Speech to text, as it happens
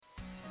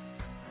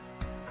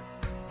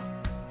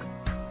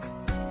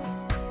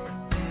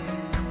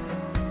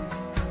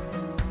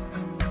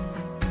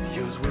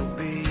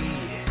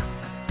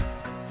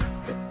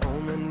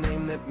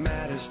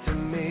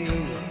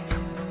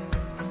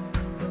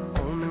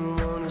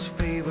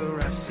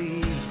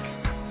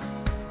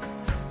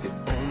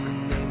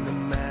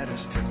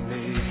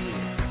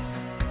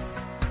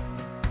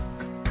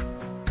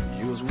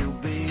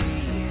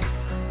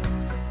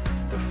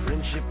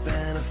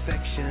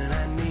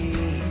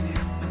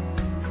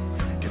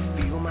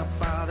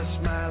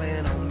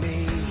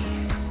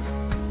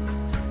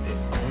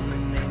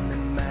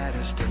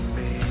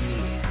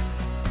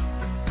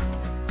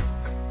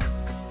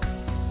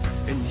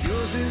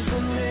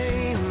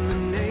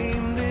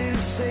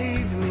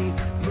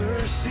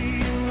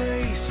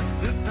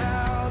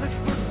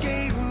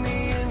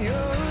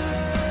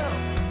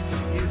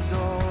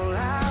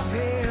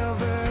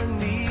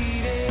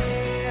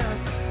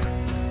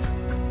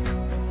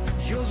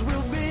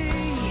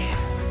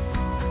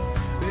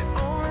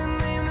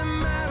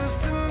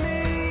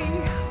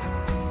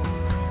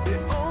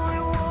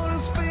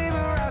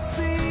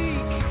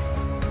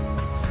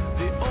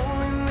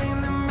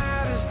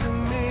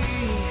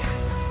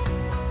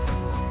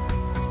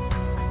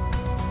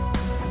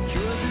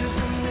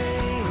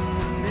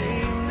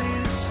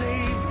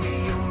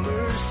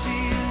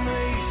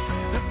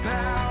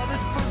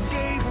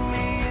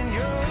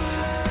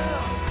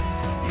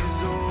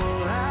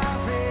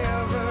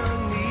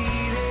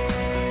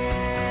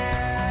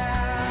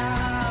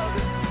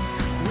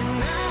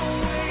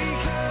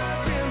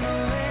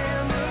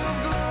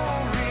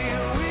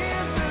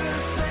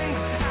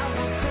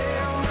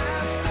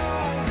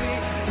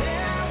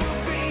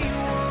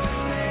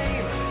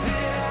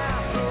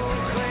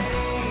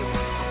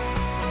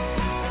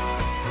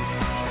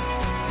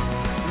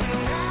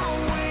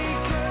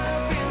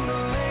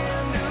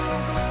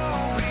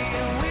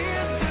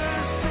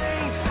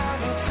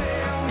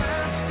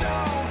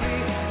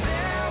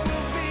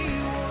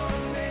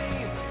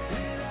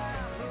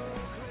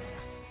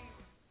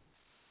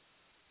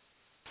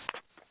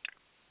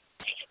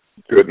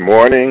Good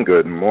morning,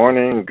 good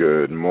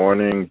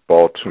morning,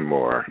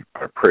 Baltimore.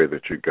 I pray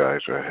that you guys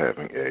are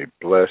having a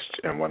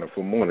blessed and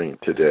wonderful morning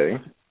today.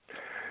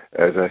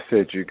 As I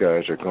said, you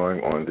guys are going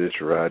on this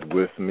ride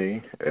with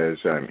me as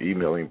I'm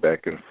emailing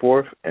back and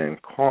forth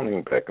and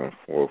calling back and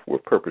forth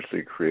with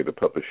Purposely Creative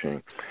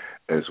Publishing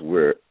as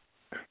we're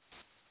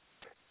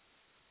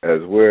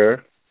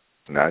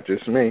not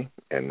just me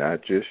and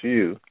not just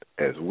you,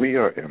 as we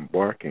are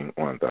embarking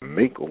on the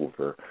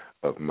makeover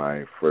of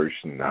my first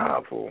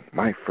novel,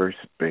 my first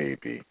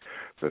baby,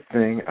 the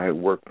thing I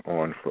worked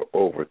on for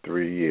over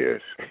 3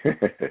 years.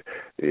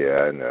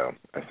 Yeah, I know.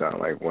 I sound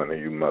like one of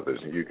you mothers,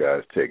 and you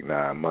guys take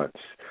 9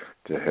 months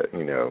to,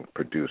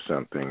 produce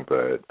something,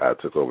 but I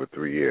took over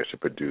 3 years to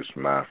produce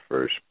my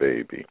first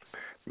baby,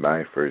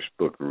 my first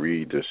book,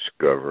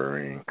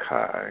 Rediscovering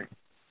Kai.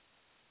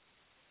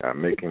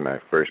 I'm making my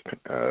first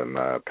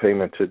my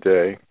payment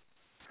today,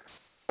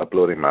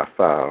 uploading my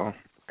file,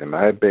 and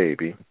my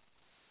baby,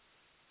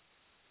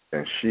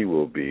 and she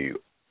will be,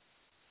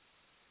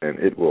 and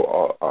it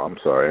will,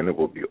 and it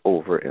will be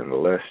over in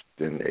less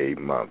than a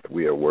month.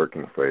 We are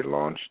working for a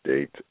launch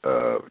date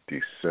of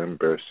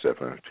December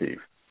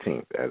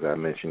 17th. As I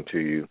mentioned to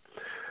you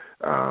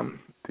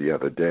the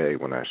other day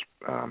when I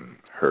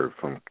heard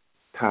from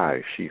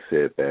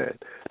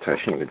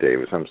Tashina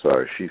Davis,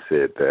 she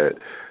said that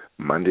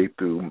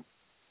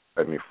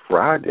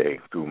Friday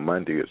through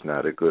Monday is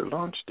not a good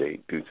launch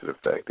date due to the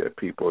fact that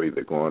people are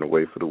either going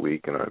away for the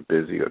week and are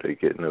busy or they're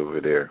getting over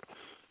their,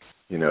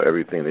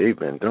 everything they've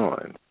been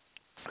doing.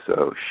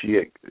 So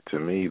to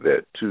me,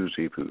 that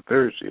Tuesday through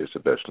Thursday is the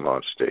best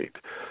launch date.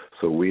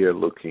 So we are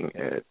looking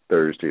at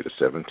Thursday the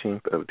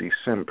 17th of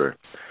December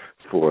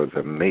for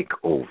the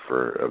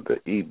makeover of the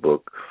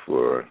ebook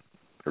for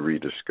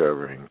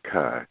Rediscovering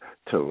Kai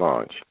to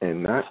launch.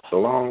 And not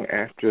long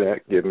after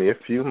that, give me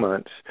a few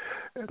months,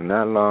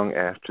 not long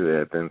after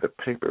that, then the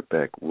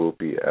paperback will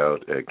be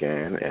out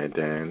again. And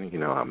then,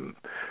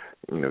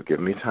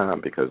 give me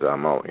time because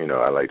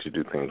I like to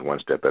do things one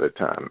step at a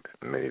time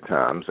many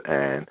times.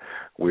 And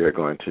we are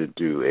going to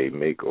do a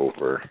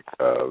makeover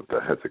of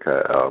the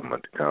Hezekiah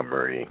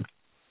Montgomery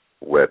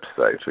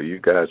website. So you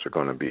guys are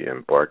going to be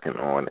embarking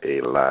on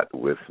a lot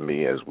with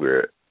me as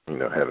we're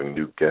having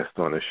new guests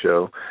on the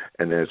show,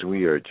 and as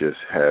we are just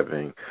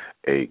having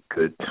a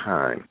good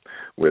time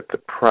with the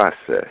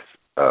process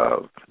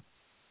of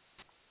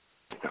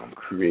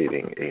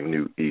creating a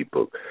new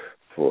ebook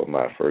for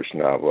my first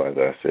novel, as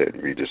I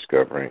said,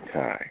 Rediscovering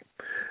Kai.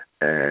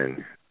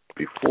 And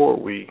before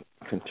we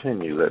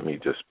continue, let me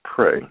just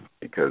pray,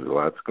 because a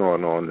lot's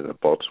going on in the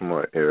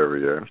Baltimore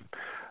area.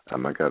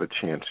 I got a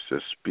chance to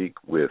speak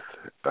with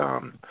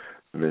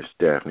Miss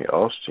Daphne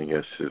Alston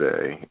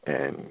yesterday,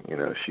 and,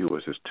 she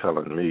was just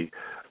telling me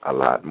a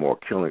lot more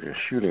killings and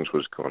shootings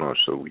was going on,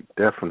 so we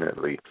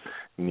definitely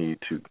need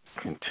to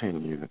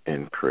continue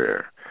in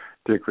prayer.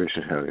 Dear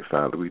gracious Heavenly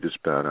Father, we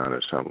just bow down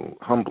as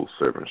humble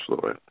servants,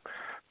 Lord,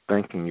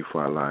 thanking you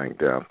for our lying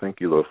down.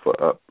 Thank you, Lord,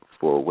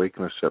 for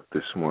waking us up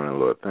this morning,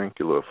 Lord. Thank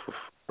you, Lord, for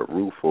a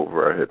roof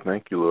over our head.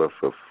 Thank you, Lord,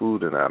 for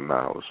food in our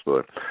mouths,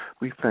 Lord.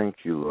 We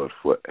thank you, Lord,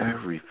 for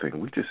everything.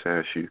 We just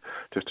ask you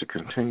just to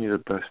continue to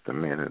bless the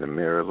man in the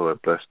mirror,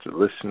 Lord. Bless the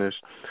listeners.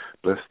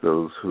 Bless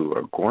those who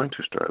are going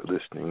to start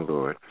listening,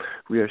 Lord.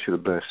 We ask you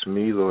to bless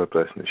me, Lord.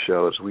 Bless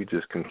Michelle as we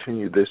just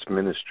continue this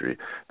ministry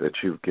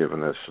that you've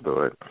given us,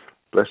 Lord.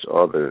 Bless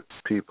all the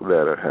people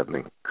that are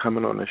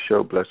coming on the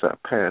show. Bless our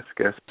past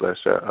guests.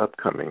 Bless our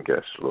upcoming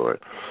guests, Lord.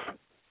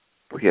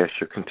 We ask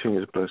your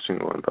continuous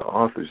blessing on the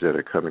authors that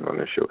are coming on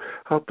the show.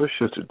 Help us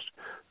just to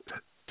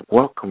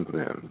welcome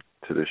them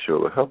to the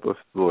show. Help us,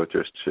 Lord,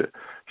 just to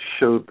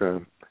show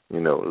them,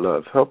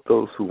 love. Help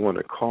those who want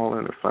to call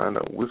in and find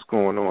out what's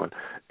going on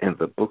in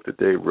the book that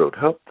they wrote.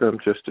 Help them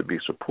just to be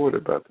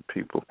supported by the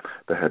people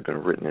that have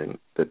been written in,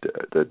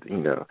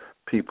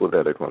 people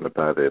that are going to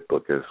buy their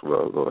book as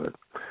well, Lord.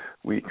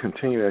 We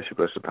continue to ask you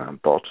bless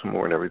upon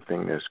Baltimore and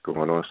everything that's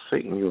going on.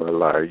 Satan, you are a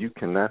liar. You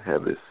cannot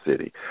have this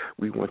city.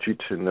 We want you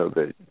to know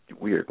that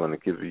we are going to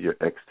give you your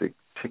exit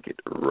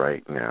ticket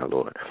right now,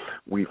 Lord.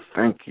 We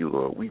thank you,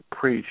 Lord. We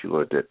praise you,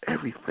 Lord, that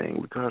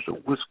everything, regardless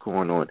of what's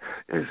going on,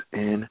 is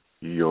in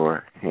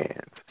your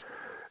hands.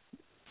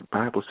 The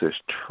Bible says,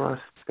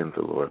 trust in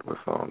the Lord with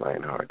all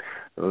thine heart.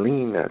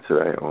 Lean not to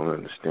thy own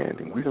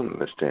understanding. We don't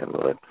understand,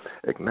 Lord.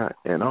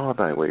 In all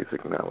thy ways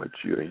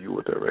acknowledge you, and you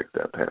will direct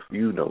our path.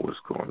 You know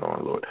what's going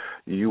on, Lord.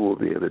 You will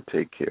be able to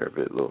take care of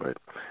it, Lord.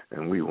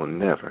 And we will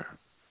never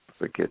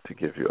forget to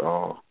give you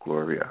all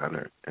glory,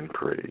 honor, and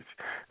praise.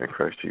 In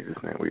Christ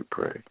Jesus' name we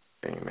pray.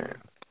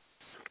 Amen.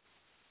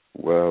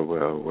 Well.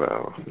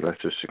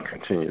 Let's just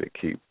continue to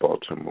keep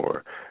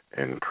Baltimore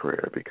in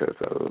prayer because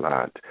a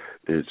lot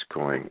is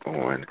going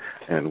on,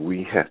 and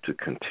we have to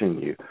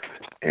continue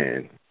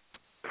in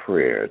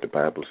prayer. The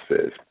Bible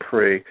says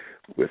pray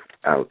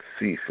without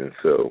ceasing,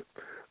 so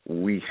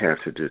we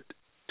have to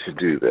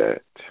do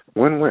that.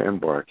 When we're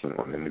embarking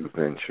on a new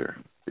venture,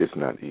 it's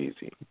not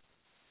easy.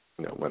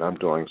 When I'm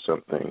doing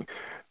something,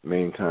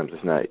 many times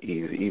it's not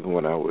easy. Even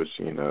when I was,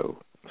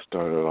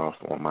 started off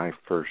on my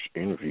first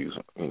interviews,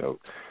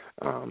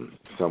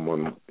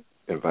 Someone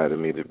invited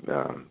me to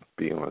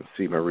be on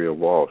C. Maria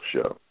Wall's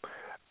show.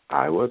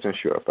 I wasn't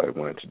sure if I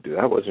wanted to do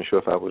that. I wasn't sure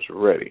if I was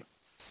ready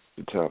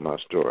to tell my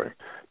story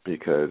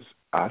because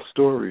our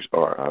stories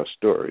are our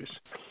stories.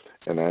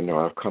 And I know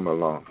I've come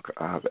along.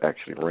 I've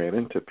actually ran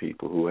into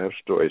people who have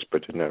stories,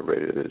 but they're not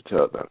ready to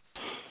tell them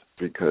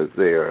because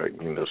they are,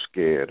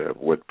 scared of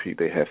what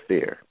they have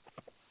fear.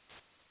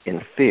 In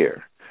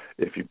fear,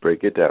 if you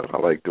break it down, I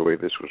like the way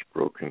this was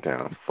broken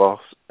down, false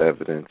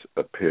evidence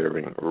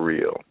appearing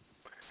real.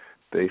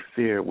 They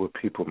fear what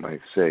people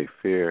might say,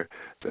 fear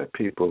that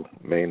people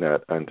may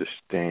not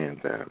understand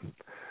them.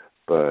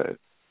 But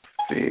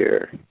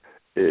fear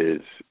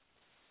is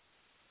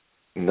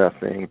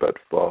nothing but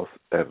false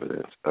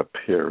evidence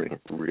appearing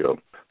real.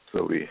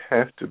 So we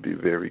have to be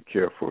very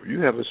careful. If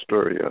you have a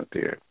story out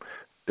there,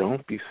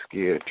 don't be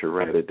scared to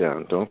write it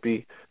down. Don't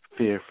be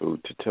fearful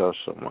to tell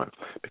someone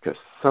because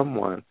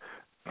someone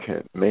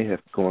may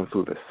have gone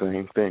through the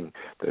same thing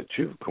that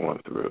you've gone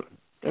through.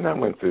 And I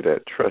went through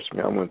that. Trust me,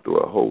 I went through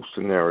a whole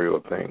scenario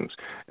of things,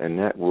 and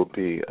that will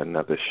be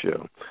another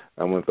show.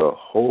 I went through a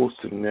whole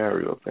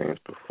scenario of things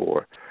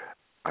before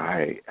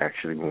I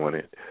actually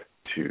wanted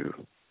to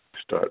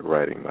start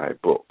writing my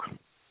book.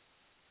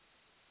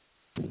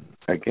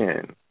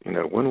 Again,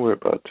 when we're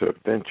about to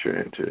venture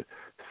into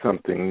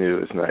something new,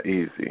 it's not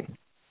easy.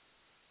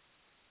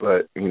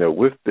 But,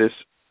 with this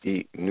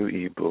new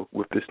ebook,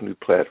 with this new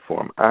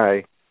platform,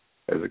 I,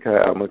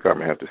 Hezekiah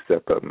Montgomery, have to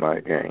step up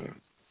my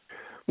game.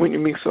 When you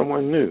meet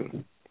someone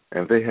new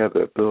and they have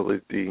the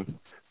ability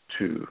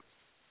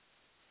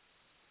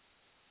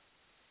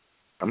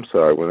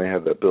when they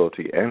have the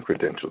ability and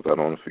credentials, I don't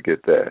want to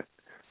forget that,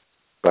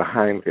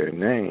 behind their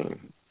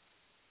name,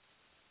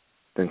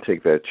 then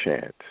take that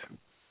chance.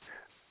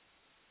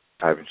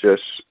 I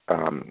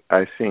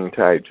seen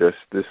Ty just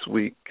this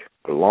week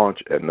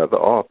launch another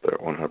author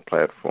on her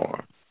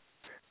platform.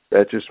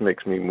 That just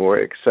makes me more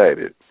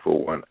excited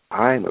for what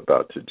I'm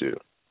about to do.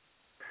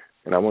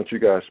 And I want you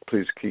guys to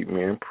please keep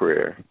me in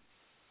prayer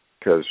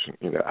because,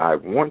 I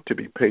want to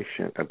be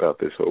patient about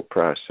this whole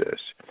process.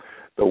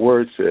 The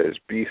word says,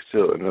 be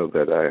still and know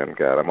that I am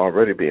God. I'm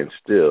already being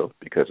still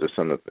because of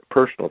some of the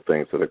personal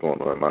things that are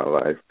going on in my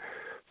life.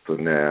 So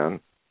now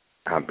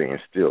I'm being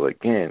still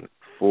again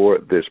for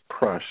this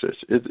process.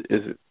 It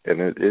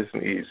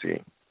isn't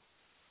easy,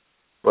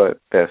 but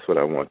that's what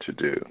I want to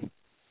do.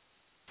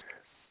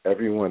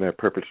 Everyone at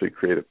Purposely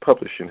Creative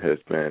Publishing has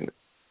been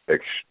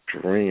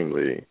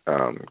extremely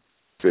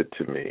good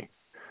to me,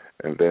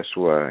 and that's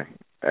why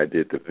I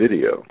did the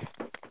video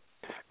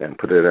and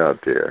put it out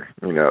there,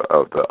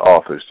 of the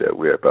authors that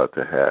we're about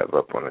to have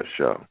up on the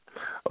show.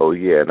 Oh,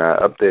 yeah, and I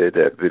updated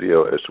that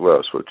video as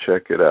well, so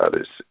check it out.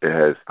 It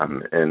has,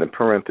 in the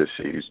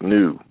parentheses,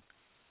 new,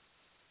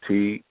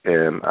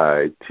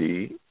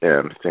 TMITM,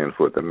 stand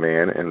for The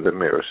Man in the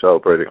Mirror,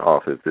 celebrating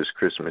authors this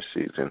Christmas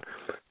season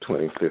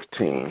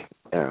 2015.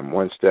 And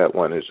once that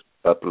one is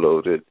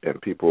uploaded and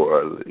people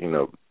are,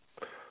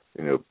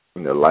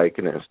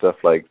 liking it and stuff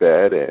like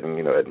that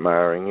and,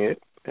 admiring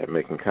it and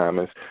making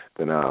comments,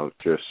 then I'll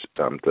just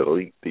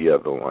delete the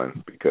other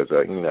one because,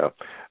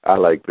 I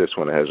like this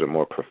one. It has a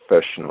more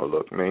professional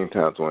look. Many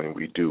times when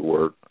we do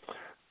work,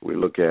 we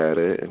look at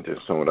it and then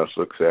someone else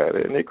looks at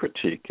it and they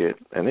critique it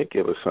and they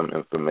give us some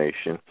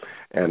information.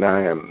 And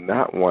I am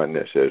not one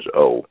that says,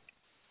 oh,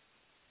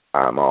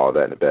 I'm all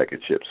that in a bag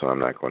of chips, so I'm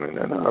not going to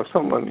know. No, if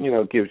someone,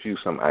 gives you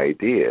some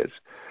ideas,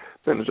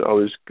 then it's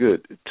always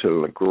good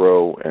to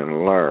grow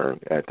and learn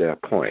at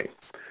that point.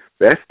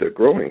 That's the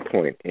growing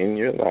point in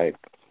your life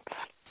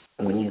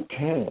when you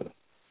can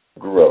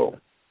grow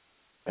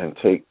and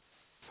take,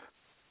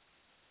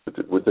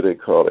 what do they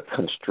call it,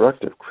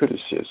 constructive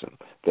criticism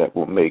that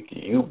will make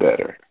you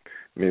better.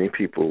 Many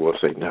people will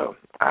say, no,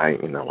 I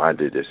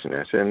did this and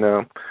that. I say,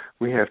 no,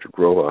 we have to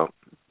grow up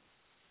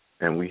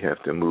and we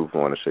have to move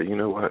on and say, you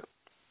know what?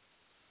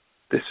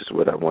 This is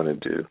what I want to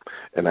do,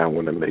 and I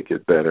want to make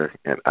it better,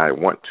 and I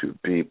want to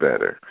be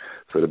better.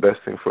 So the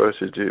best thing for us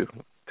to do,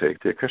 take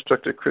the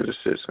constructive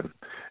criticism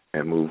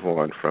and move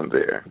on from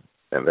there.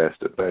 And that's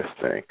the best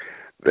thing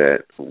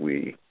that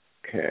we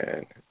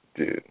can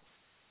do.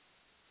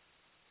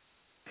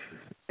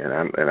 And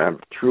I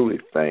truly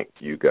thank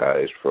you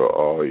guys for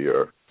all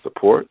your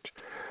support.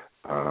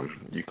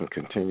 You can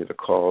continue to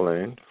call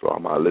in. For all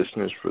my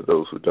listeners, for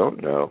those who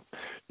don't know,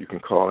 you can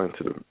call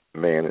into the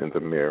Man in the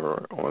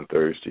Mirror on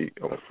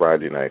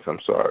Friday nights,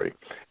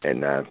 at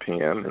 9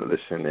 p.m. and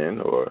listen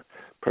in, or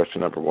press the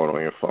number 1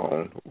 on your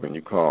phone when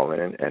you call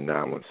in at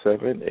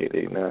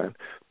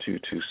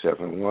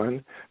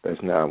 917-889-2271.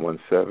 That's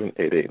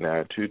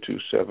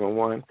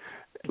 917-889-2271.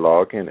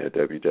 Log in at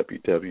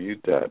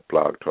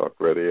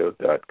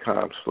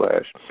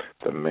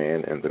www.blogtalkradio.com/The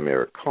Man in the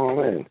Mirror.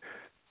 Call in.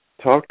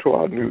 Talk to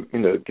our new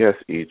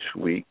guests each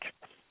week.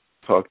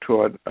 Talk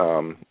to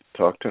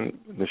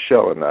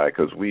Michelle and I,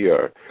 because we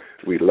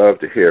love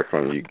to hear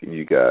from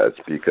you guys,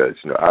 because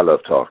I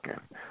love talking.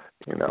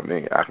 You know what I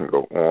mean? I can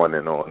go on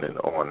and on and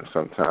on, and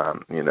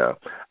sometimes,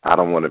 I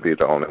don't want to be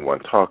the only one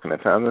talking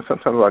at times. And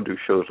sometimes when I do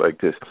shows like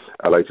this,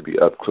 I like to be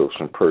up close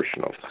and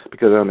personal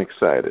because I'm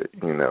excited.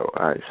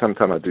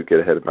 Sometimes I do get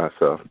ahead of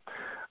myself,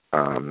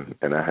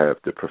 and I have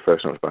the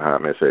professionals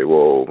behind me say,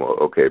 "Whoa,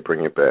 okay,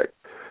 bring it back,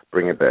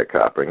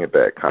 Cop, bring it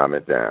back, calm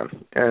it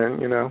down."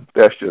 And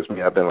that's just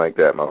me. I've been like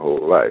that my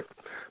whole life.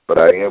 But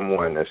I am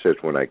one that says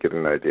when I get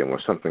an idea, when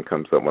something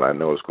comes up, when I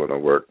know it's going to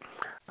work,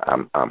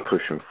 I'm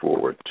pushing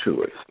forward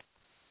to it.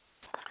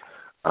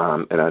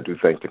 And I do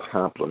thank the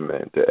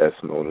compliment that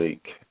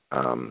Monique,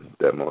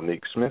 that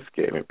Monique Smith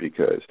gave me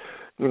because,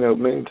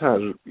 many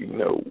times,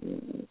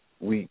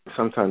 we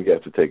sometimes you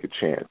have to take a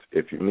chance.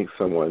 If you meet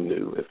someone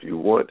new, if you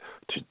want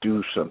to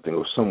do something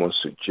or someone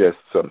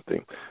suggests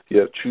something, you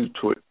have two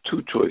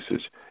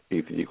choices.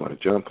 Either you're going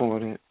to jump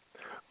on it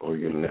or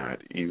you're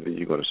not. Either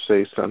you're going to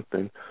say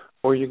something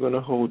or you're going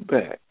to hold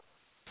back.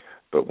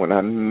 But when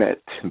I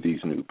met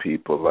these new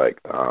people like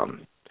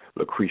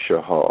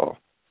Lucretia Hall,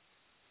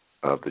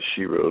 of the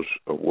Sheroes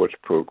Awards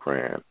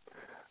Program,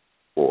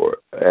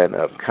 and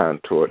of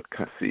Contoured,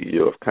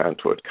 CEO of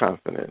Contoured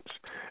Confidence.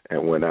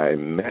 And when I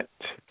met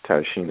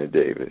Tashina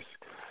Davis,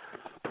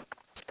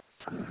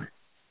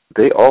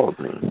 they awed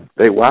me.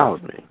 They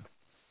wowed me.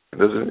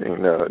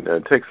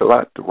 It takes a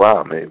lot to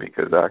wow me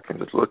because I can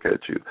just look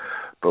at you.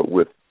 But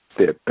with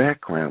their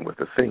background, with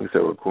the things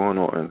that were going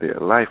on in their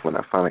life, when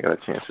I finally got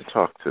a chance to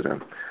talk to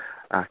them,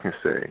 I can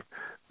say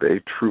they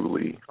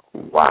truly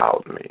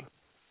wowed me.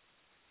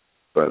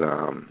 But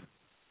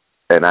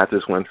and I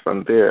just went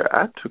from there.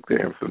 I took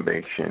their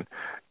information,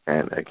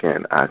 and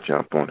again, I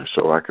jump on it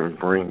so I can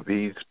bring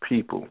these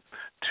people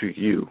to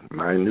you,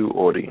 my new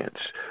audience,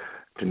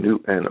 the new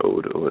and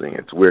old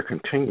audience. We're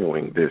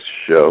continuing this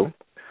show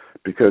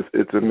because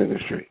it's a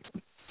ministry.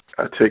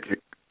 I take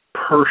it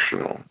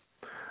personal,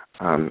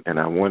 and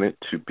I want it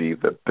to be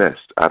the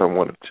best. I don't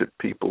want it to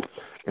people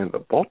in the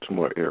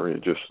Baltimore area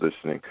just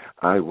listening.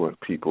 I want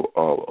people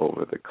all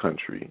over the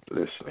country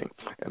listening,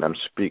 and I'm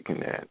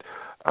speaking that.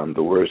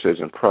 The word says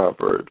in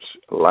Proverbs,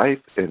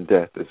 life and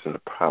death is in the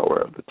power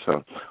of the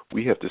tongue.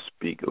 We have to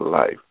speak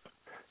life.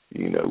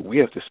 We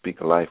have to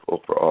speak life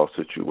over all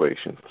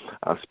situations.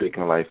 I'm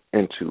speaking life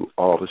into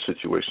all the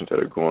situations that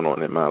are going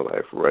on in my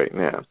life right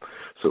now.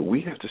 So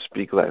we have to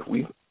speak life.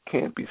 We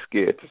can't be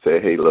scared to say,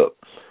 hey, look,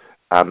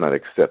 I'm not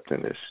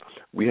accepting this.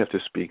 We have to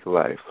speak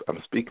life.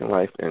 I'm speaking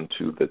life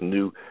into the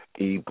new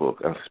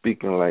ebook. I'm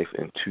speaking life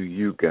into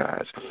you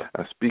guys.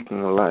 I'm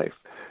speaking life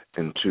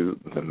into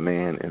the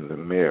man in the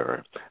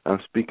mirror. I'm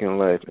speaking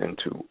life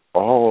into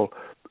all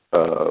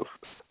of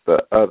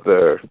the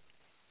other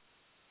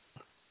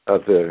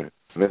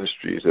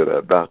ministries that are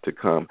about to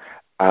come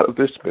out of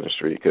this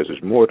ministry because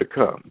there's more to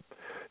come.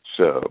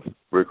 So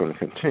we're going to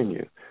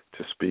continue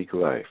to speak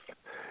life.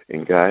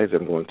 And guys,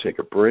 I'm going to take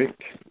a break.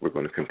 We're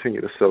going to continue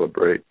to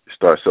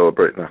start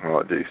celebrating the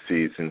holiday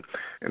season.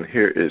 And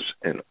here is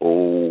an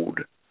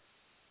oldie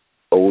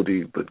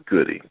but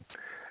goodie.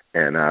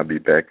 And I'll be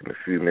back in a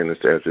few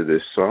minutes after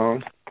this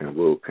song, and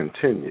we'll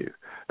continue.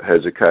 A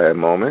Hezekiah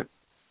moment.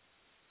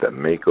 The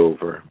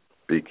makeover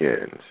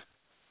begins.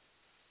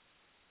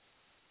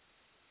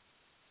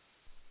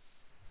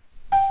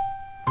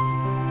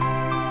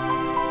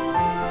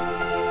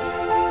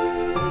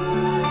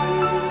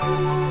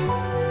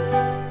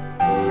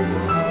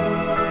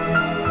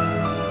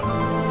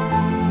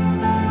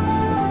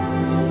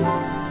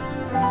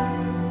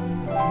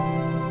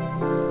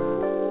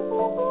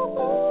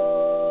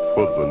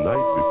 Was the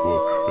night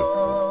before Christmas,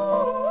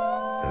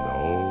 and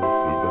all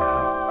through the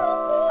house,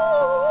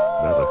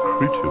 not a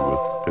creature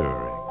was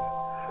stirring,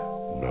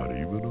 not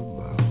even a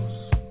mouse.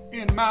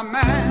 In my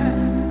mind,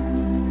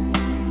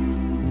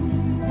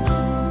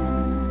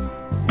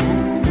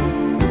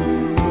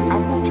 I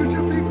want you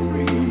to be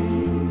free.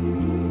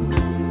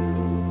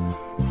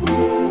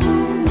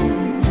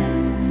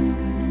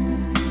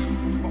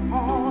 For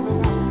all of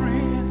my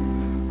friends,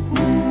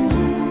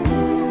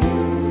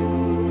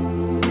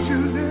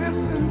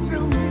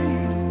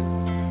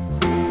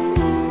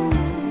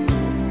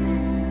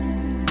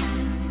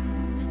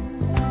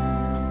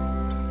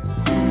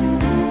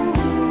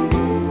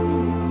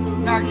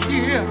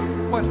 hear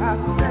what I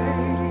say.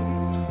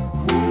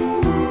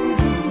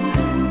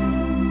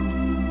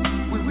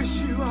 We wish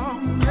you a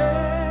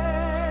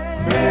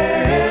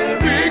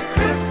Merry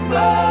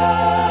Christmas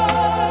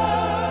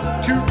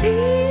to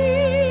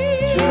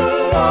each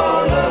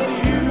all of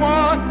you,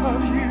 one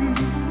of you.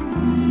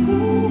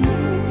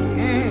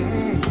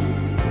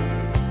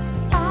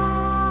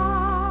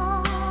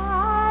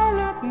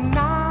 Silent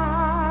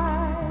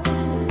night,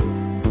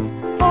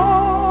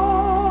 holy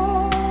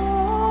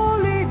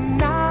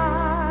night.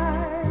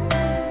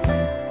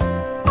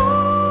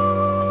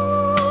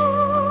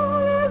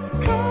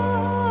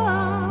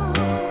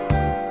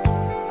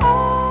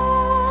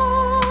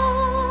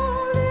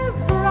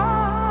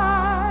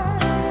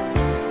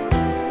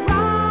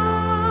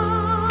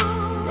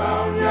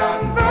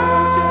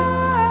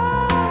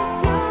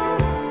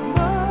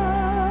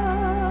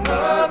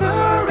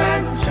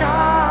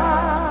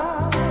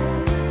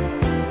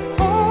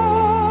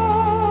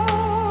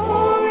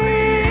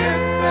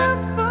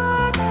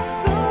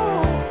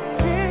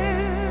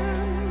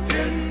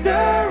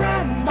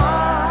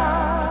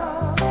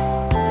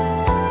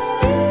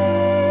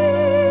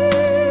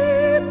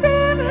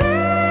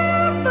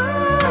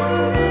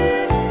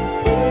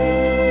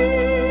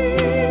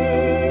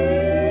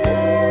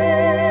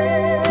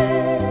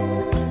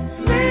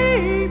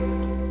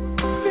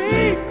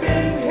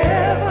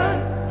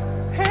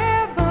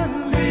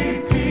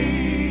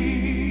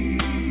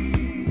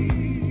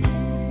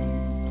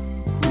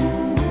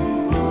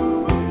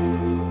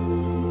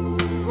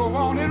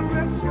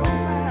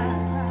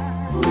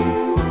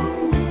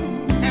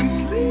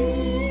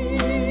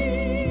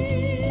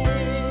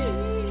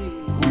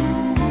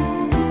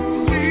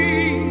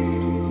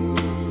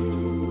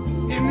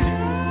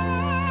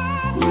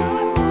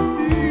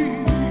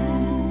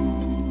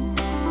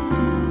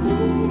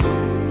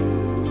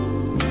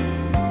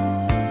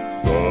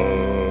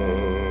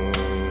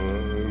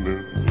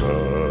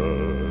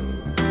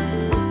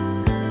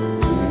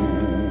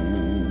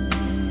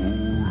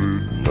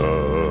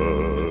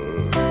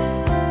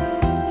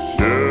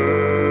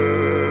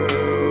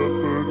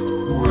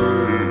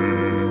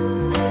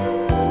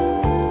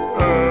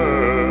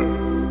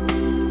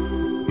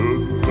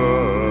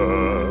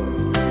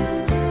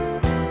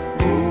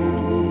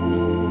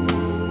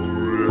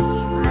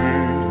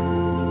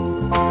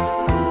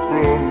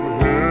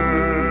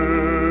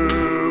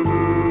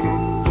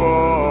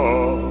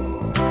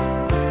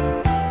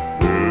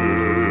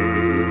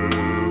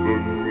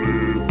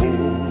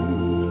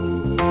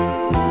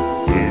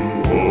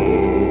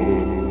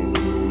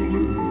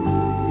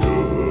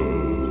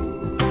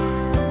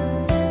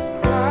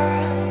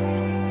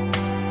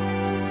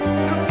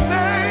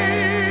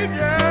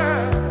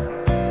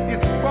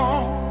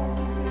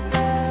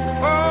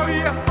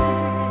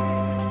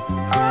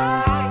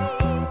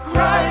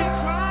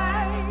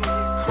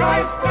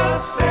 Christ the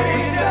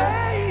Savior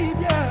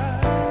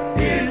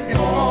is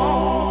born.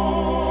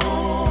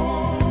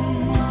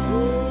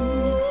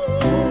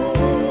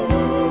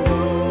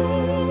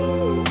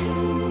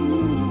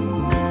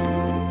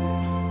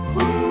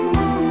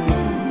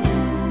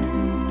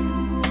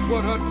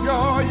 What a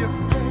joyous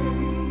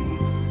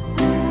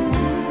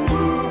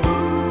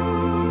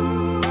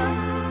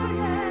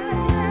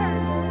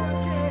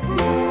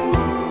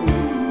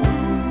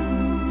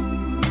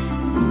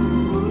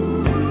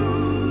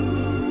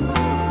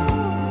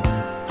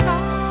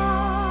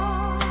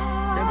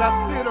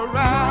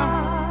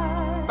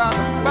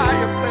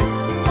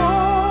fireplace,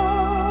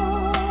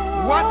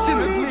 watching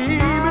the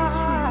gleaming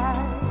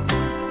street.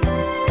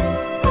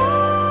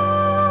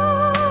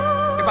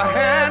 If I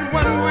had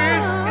one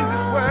wish in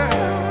this world,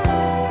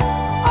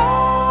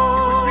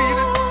 it would be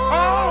that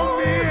all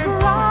men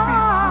would be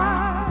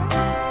free.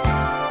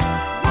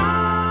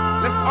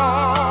 Let's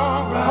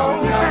all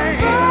hold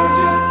hands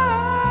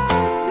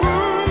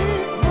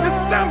and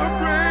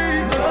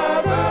celebrate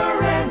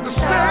the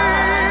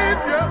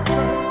Savior.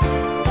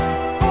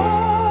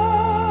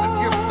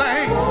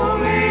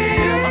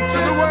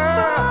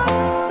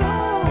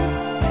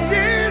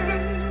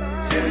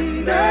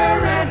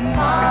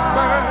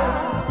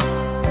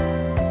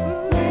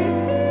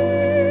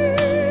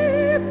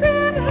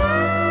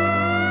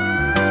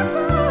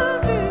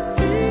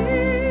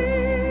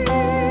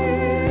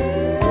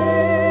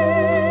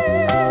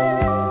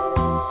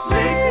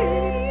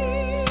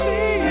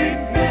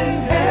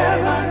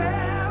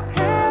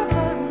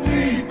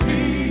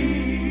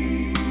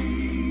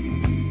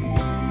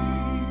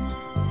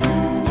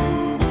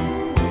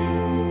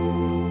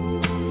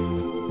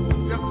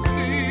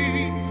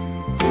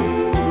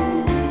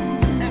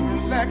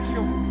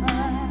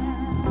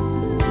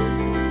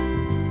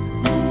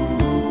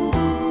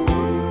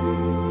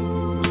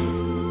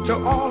 To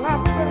all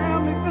our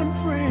families and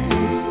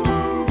friends,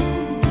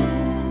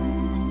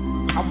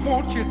 I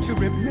want you to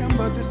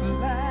remember this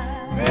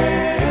line.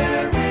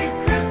 Merry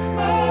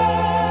Christmas.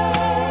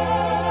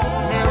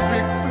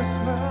 Merry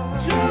Christmas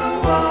to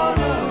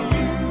all of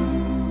you.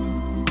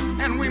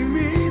 And we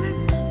mean it.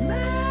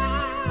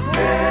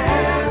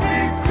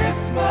 Merry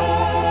Christmas.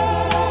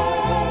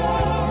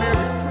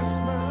 Merry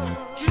Christmas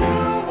to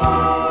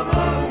all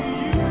of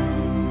you.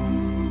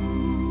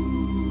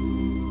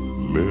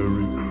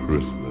 Merry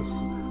Christmas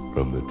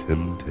from the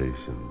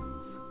Temptations.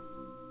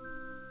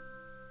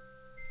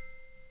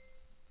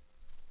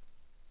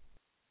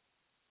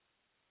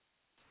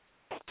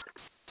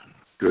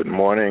 Good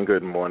morning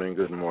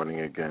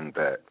again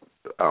back.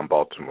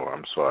 Baltimore,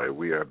 I'm sorry.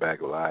 We are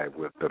back live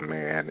with The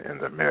Man in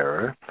the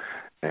Mirror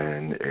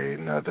and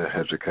another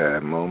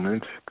Hezekiah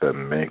moment. The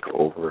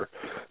makeover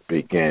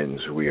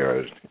begins.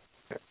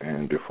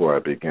 And before I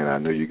begin, I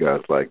know you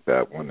guys like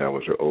that one. That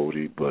was an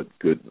oldie, but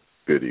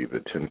goodie,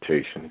 The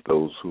Temptations.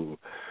 Those who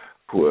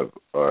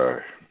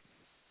are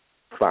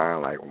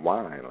fine like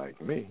wine, like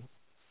me,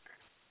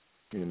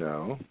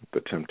 The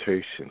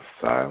Temptations,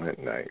 Silent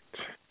Night.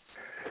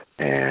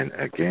 And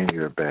again,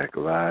 you're back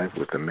live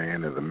with The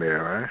Man in the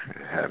Mirror,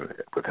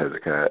 with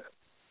Hezekiah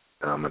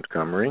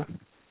Montgomery.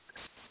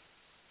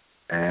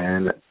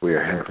 And we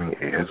are having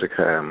a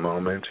Hezekiah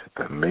moment.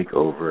 The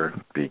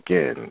makeover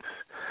begins.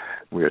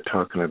 We are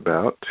talking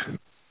about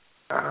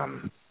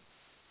the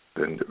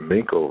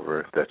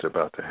makeover that's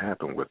about to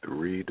happen with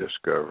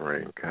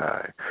Rediscovering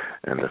Kai.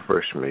 And the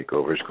first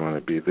makeover is going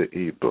to be the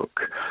ebook.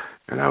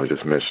 And I was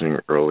just mentioning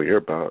earlier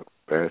about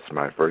that's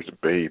my first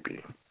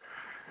baby.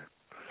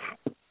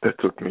 That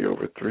took me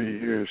over 3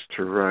 years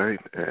to write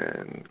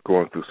and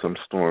going through some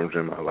storms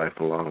in my life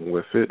along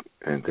with it.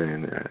 And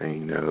then,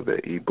 the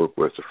ebook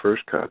was the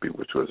first copy,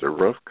 which was a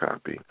rough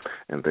copy.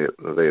 And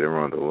later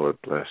on, the Lord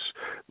bless,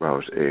 I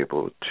was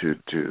able to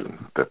do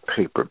the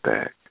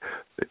paperback.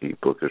 The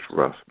ebook is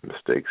rough,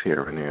 mistakes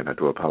here and there, and I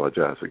do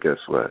apologize. But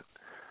guess what?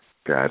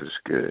 God is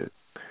good.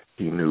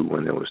 He knew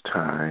when there was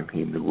time.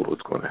 He knew what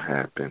was going to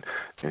happen.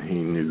 And he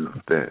knew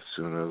that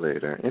sooner or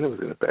later, and it was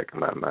in the back of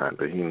my mind,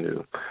 but he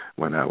knew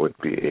when I would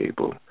be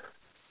able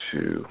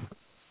to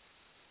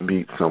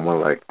meet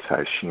someone like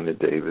Tyshina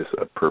Davis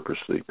of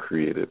Purposely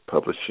Created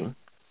Publishing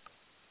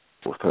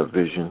with her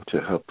vision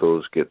to help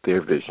those get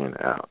their vision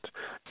out.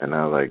 And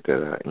I like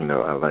that.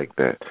 I like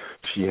that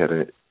she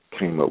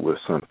came up with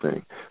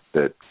something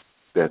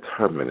that's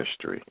her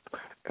ministry.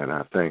 And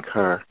I thank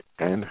her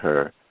and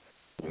her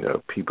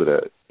people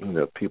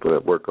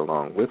that work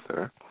along with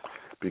her,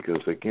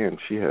 because again,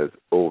 she has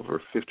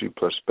over 50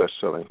 plus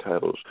best-selling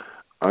titles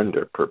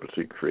under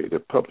Purposely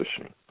Creative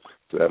Publishing.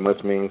 So that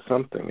must mean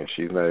something, and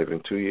she's not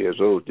even 2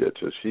 years old yet.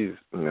 So she's,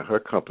 her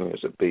company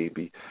is a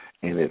baby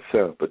in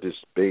itself, but this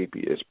baby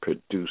is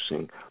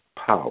producing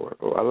power.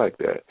 Oh, I like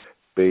that,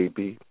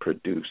 baby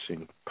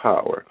producing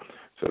power.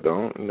 So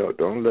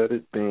don't let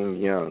it being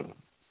young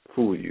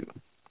fool you,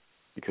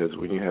 because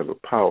when you have a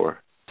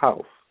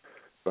powerhouse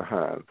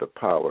behind the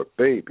power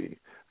baby,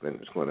 then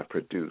it's going to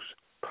produce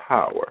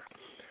power.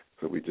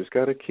 So we just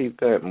got to keep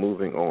that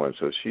moving on.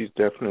 So she's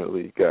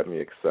definitely got me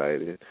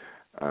excited.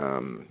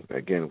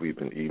 Again, we've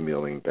been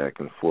emailing back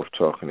and forth,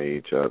 talking to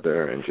each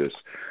other, and just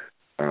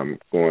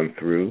going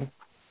through.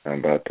 I'm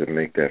about to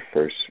make that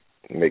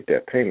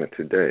payment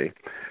today,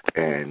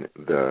 and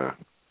the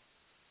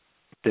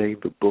day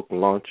the book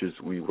launches,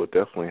 we will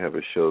definitely have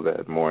a show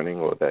that morning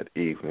or that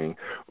evening,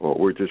 or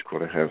we're just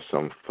going to have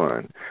some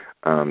fun.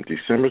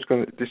 December's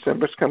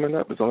coming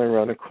up. It's only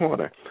around the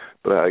corner.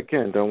 But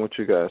again, don't want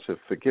you guys to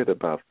forget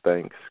about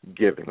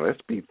Thanksgiving.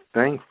 Let's be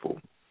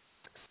thankful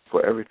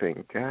for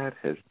everything God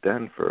has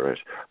done for us.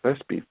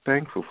 Let's be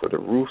thankful for the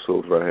roofs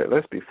over our head.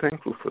 Let's be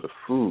thankful for the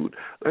food.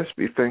 Let's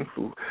be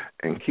thankful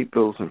and keep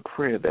those in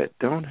prayer that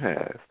don't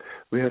have.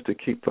 We have to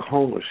keep the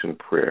homeless in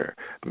prayer.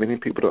 Many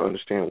people don't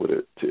understand what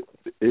it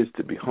is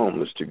to be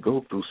homeless, to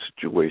go through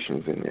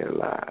situations in their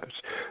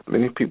lives.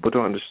 Many people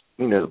don't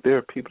understand. There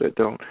are people that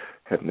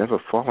have never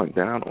fallen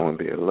down on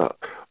their luck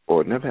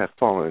or never have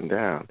fallen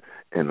down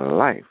in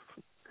life.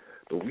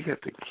 But we have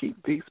to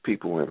keep these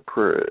people in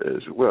prayer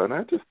as well. And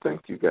I just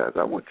thank you guys.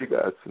 I want you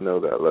guys to know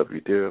that I love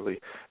you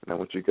dearly, and I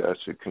want you guys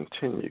to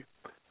continue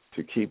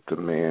to keep the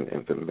man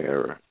in the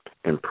mirror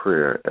in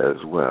prayer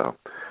as well.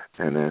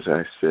 And as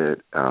I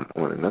said on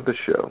another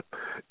show,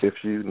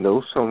 if you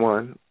know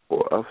someone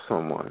or of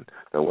someone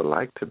that would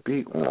like to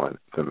be on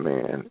the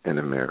man in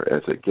the mirror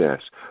as a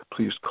guest,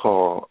 please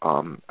call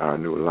our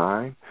new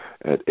line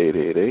at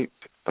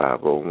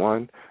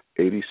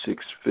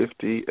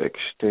 888-501-8650,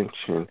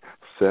 extension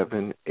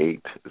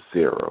 780.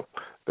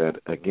 That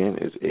again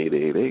is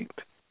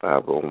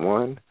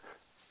 888-501-8650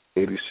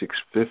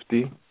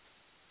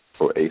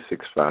 or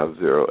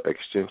 8650,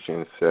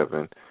 extension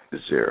 70,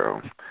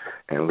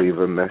 and leave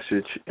a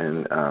message,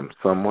 and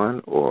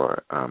someone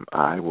or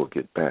I will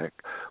get back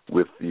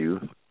with you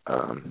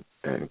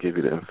and give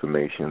you the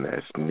information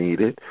that's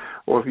needed.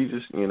 Or if you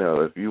just,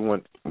 if you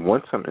want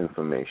some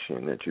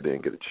information that you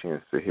didn't get a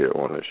chance to hear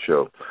on the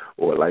show,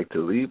 or like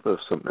to leave us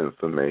some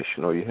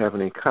information, or you have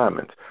any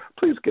comments,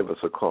 please give us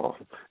a call.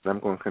 And I'm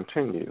going to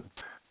continue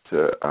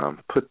to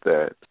put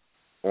that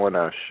on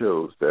our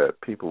shows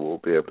that people will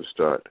be able to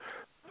start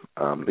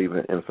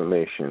leaving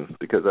information,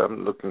 because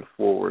I'm looking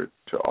forward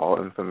to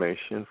all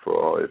information for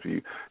all. If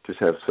you just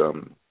have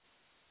some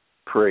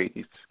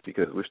praise,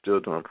 because we're still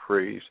doing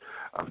praise,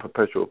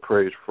 Perpetual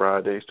Praise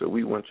Friday, so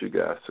we want you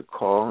guys to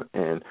call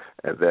in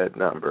at that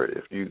number.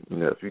 If you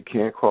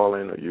can't call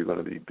in or you're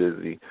going to be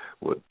busy,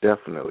 we'll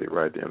definitely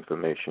write the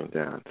information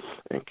down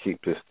and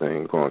keep this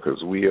thing going,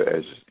 because we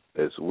are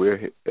as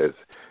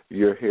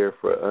you're here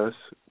for us,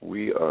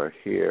 we are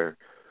here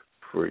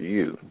for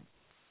you.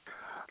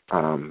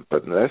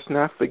 But let's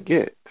not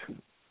forget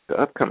the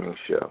upcoming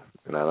show.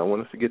 And I don't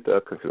want to forget the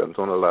upcoming, because I'm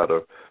doing a lot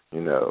of,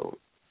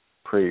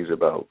 praise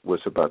about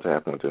what's about to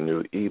happen with the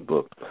new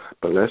ebook.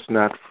 But let's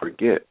not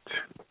forget,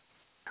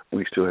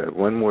 we still have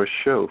one more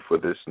show for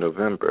this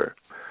November.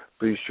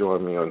 Please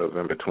join me on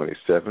November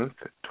 27th,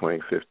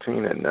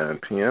 2015 at 9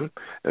 p.m.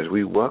 as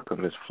we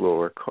welcome Ms.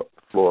 Flora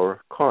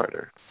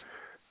Carter.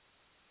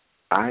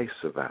 I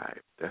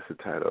Survived. That's the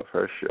title of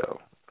her show.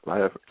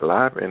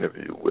 Live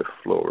interview with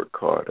Flora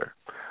Carter.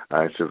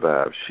 I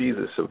Survived. She's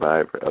a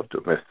survivor of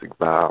domestic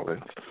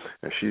violence,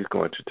 and she's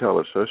going to tell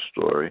us her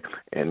story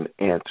and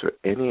answer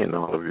any and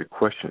all of your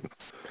questions.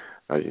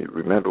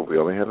 Remember, we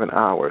only have an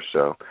hour,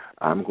 so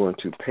I'm going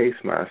to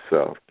pace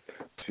myself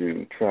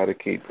to try to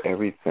keep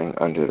everything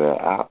under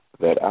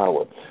that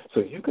hour.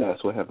 So you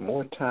guys will have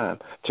more time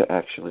to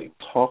actually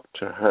talk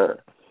to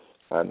her.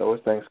 I know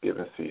it's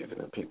Thanksgiving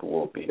season and people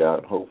will be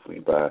out. Hopefully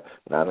by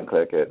 9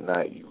 o'clock at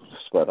night, you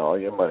spent all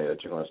your money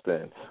that you're going to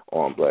spend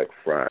on Black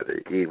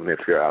Friday. Even if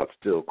you're out,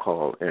 still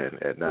call in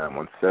at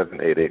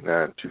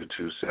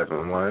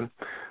 917-889-2271.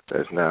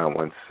 That's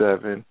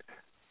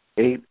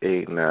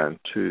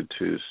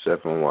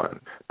 917-889-2271.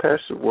 Pass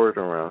the word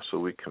around so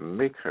we can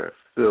make her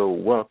feel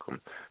welcome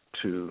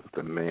to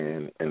the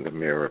Man in the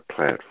Mirror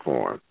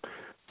platform.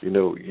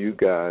 You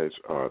guys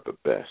are the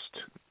best.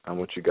 I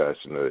want you guys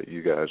to know that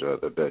you guys are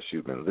the best.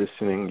 You've been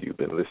listening.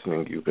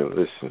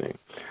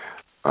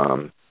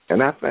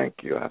 And I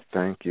thank you.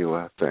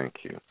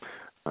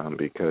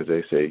 Because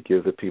they say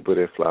give the people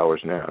their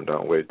flowers now and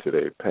don't wait till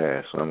they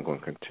pass. So I'm going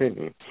to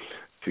continue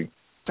to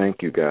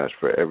thank you guys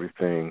for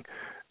everything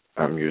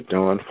you're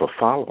doing, for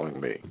following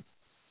me.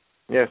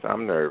 Yes,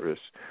 I'm nervous,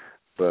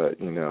 but,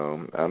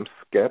 I'm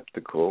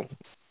skeptical,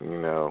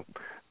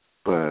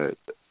 but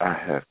I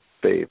have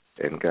faith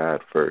in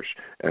God first,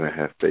 and I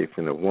have faith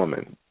in a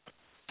woman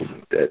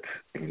that,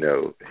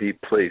 he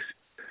placed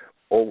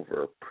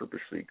over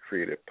Purposely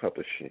Creative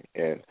Publishing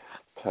and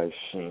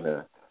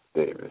Tyshina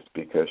Davis,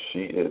 because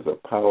she is a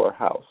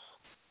powerhouse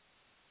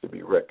to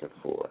be reckoned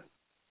for.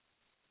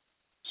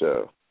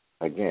 So,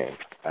 again,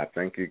 I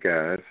thank you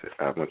guys.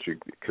 I want you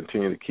to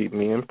continue to keep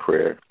me in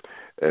prayer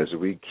as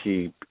we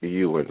keep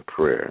you in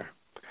prayer.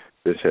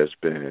 This has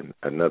been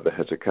another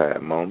Hezekiah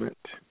moment.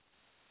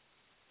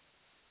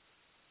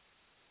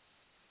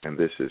 And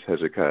this is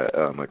Hezekiah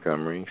L.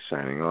 Montgomery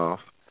signing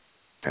off,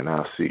 and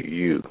I'll see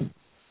you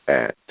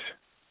at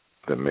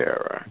the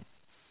mirror.